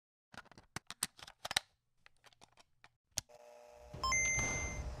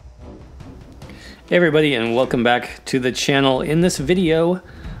Hey everybody, and welcome back to the channel. In this video,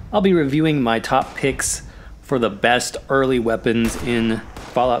 I'll be reviewing my top picks for the best early weapons in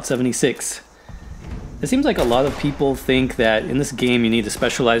Fallout 76. It seems like a lot of people think that in this game you need to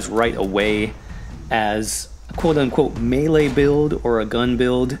specialize right away as a quote-unquote melee build or a gun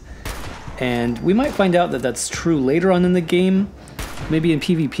build, and we might find out that that's true later on in the game, maybe in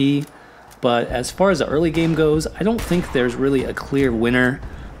PvP, but as far as the early game goes, I don't think there's really a clear winner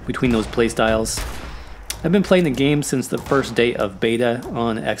between those playstyles. I've been playing the game since the first day of beta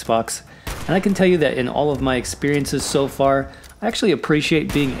on Xbox, and I can tell you that in all of my experiences so far, I actually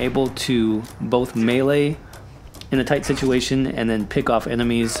appreciate being able to both melee in a tight situation and then pick off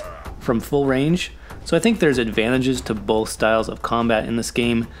enemies from full range. So I think there's advantages to both styles of combat in this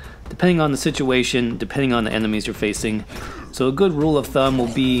game, depending on the situation, depending on the enemies you're facing. So a good rule of thumb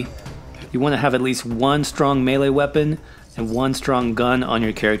will be you want to have at least one strong melee weapon and one strong gun on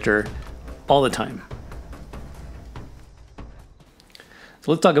your character all the time.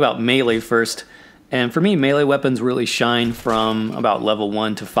 So let's talk about melee first. And for me, melee weapons really shine from about level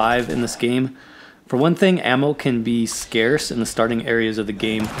 1 to 5 in this game. For one thing, ammo can be scarce in the starting areas of the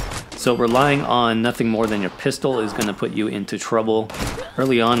game, so relying on nothing more than your pistol is going to put you into trouble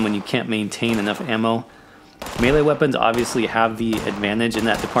early on when you can't maintain enough ammo. Melee weapons obviously have the advantage in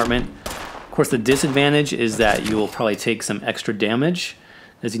that department. Of course, the disadvantage is that you will probably take some extra damage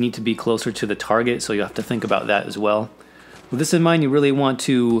as you need to be closer to the target, so you have to think about that as well. With this in mind, you really want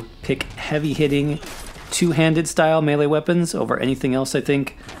to pick heavy-hitting, two-handed style melee weapons over anything else, I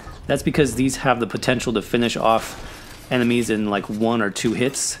think. That's because these have the potential to finish off enemies in like 1 or 2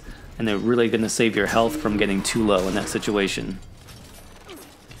 hits, and they're really going to save your health from getting too low in that situation.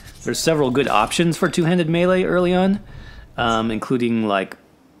 There's several good options for two-handed melee early on, including like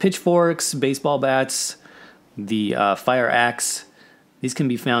pitchforks, baseball bats, the fire axe. These can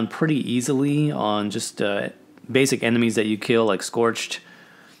be found pretty easily on just basic enemies that you kill, like Scorched.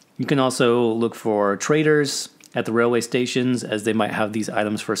 You can also look for traders at the railway stations, as they might have these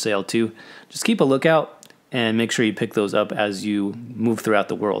items for sale too. Just keep a lookout and make sure you pick those up as you move throughout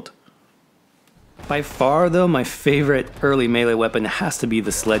the world. By far though, my favorite early melee weapon has to be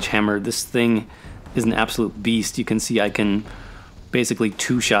the sledgehammer. This thing is an absolute beast. You can see I can basically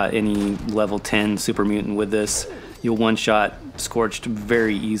two-shot any level 10 super mutant with this. You'll one-shot Scorched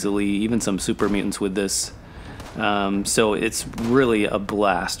very easily, even some super mutants with this. So it's really a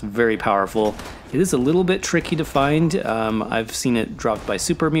blast, very powerful. It is a little bit tricky to find. I've seen it dropped by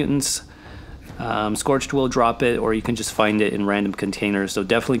super mutants. Scorched will drop it, or you can just find it in random containers, so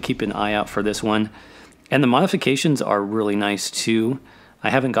definitely keep an eye out for this one. And the modifications are really nice too. I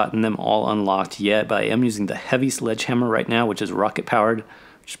haven't gotten them all unlocked yet, but I am using the heavy sledgehammer right now, which is rocket powered,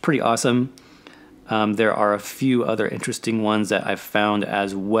 which is pretty awesome. There are a few other interesting ones that I've found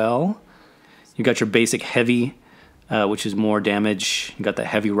as well. You got your basic heavy, which is more damage. You got the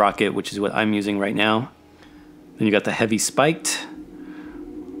heavy rocket, which is what I'm using right now. Then you got the heavy spiked,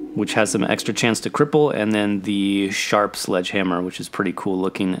 which has some extra chance to cripple, and then the sharp sledgehammer, which is pretty cool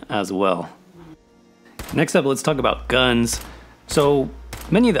looking as well. Next up, let's talk about guns. So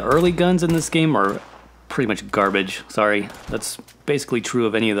many of the early guns in this game are pretty much garbage. Sorry, that's basically true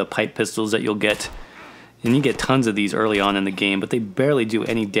of any of the pipe pistols that you'll get. And you get tons of these early on in the game, but they barely do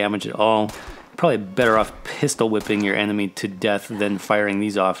any damage at all. Probably better off pistol whipping your enemy to death than firing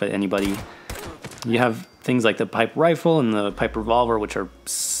these off at anybody. You have things like the pipe rifle and the pipe revolver, which are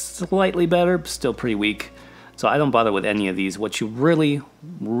slightly better, but still pretty weak. So I don't bother with any of these. What you really,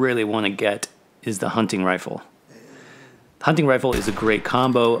 really want to get is the hunting rifle. The hunting rifle is a great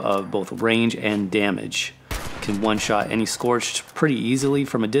combo of both range and damage. You can one-shot any Scorched pretty easily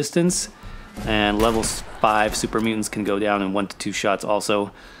from a distance, and level 5 super mutants can go down in 1 to 2 shots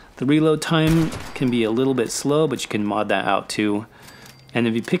also. The reload time can be a little bit slow, but you can mod that out too. And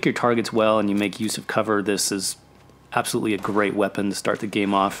if you pick your targets well and you make use of cover, this is absolutely a great weapon to start the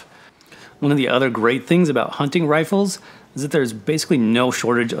game off. One of the other great things about hunting rifles is that there's basically no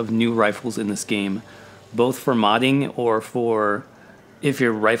shortage of new rifles in this game, both for modding or for if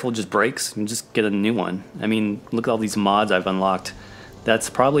your rifle just breaks, you just get a new one. I mean, look at all these mods I've unlocked. That's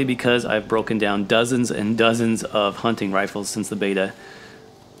probably because I've broken down dozens and dozens of hunting rifles since the beta.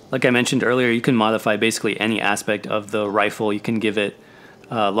 Like I mentioned earlier, you can modify basically any aspect of the rifle. You can give it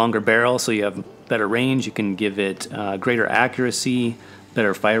a longer barrel so you have better range. You can give it greater accuracy,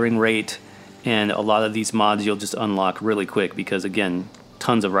 better firing rate, and a lot of these mods you'll just unlock really quick because, again,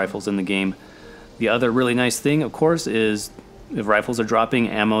 tons of rifles in the game. The other really nice thing, of course, is if rifles are dropping,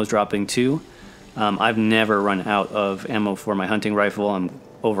 ammo is dropping too. I've never run out of ammo for my hunting rifle. I'm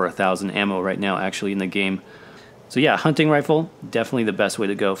over 1,000 ammo right now actually in the game. So yeah, hunting rifle, definitely the best way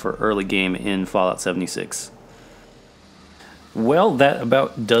to go for early game in Fallout 76. Well, that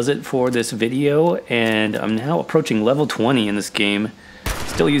about does it for this video, and I'm now approaching level 20 in this game,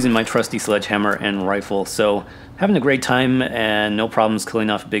 still using my trusty sledgehammer and rifle, so having a great time and no problems killing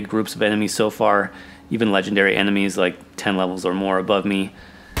off big groups of enemies so far, even legendary enemies like 10 levels or more above me.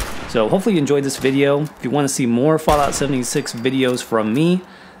 So hopefully you enjoyed this video. If you want to see more Fallout 76 videos from me,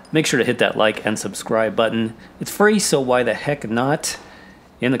 make sure to hit that like and subscribe button. It's free, so why the heck not?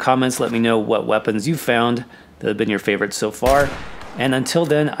 In the comments, let me know what weapons you found that have been your favorites so far. And until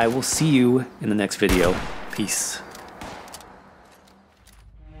then, I will see you in the next video. Peace.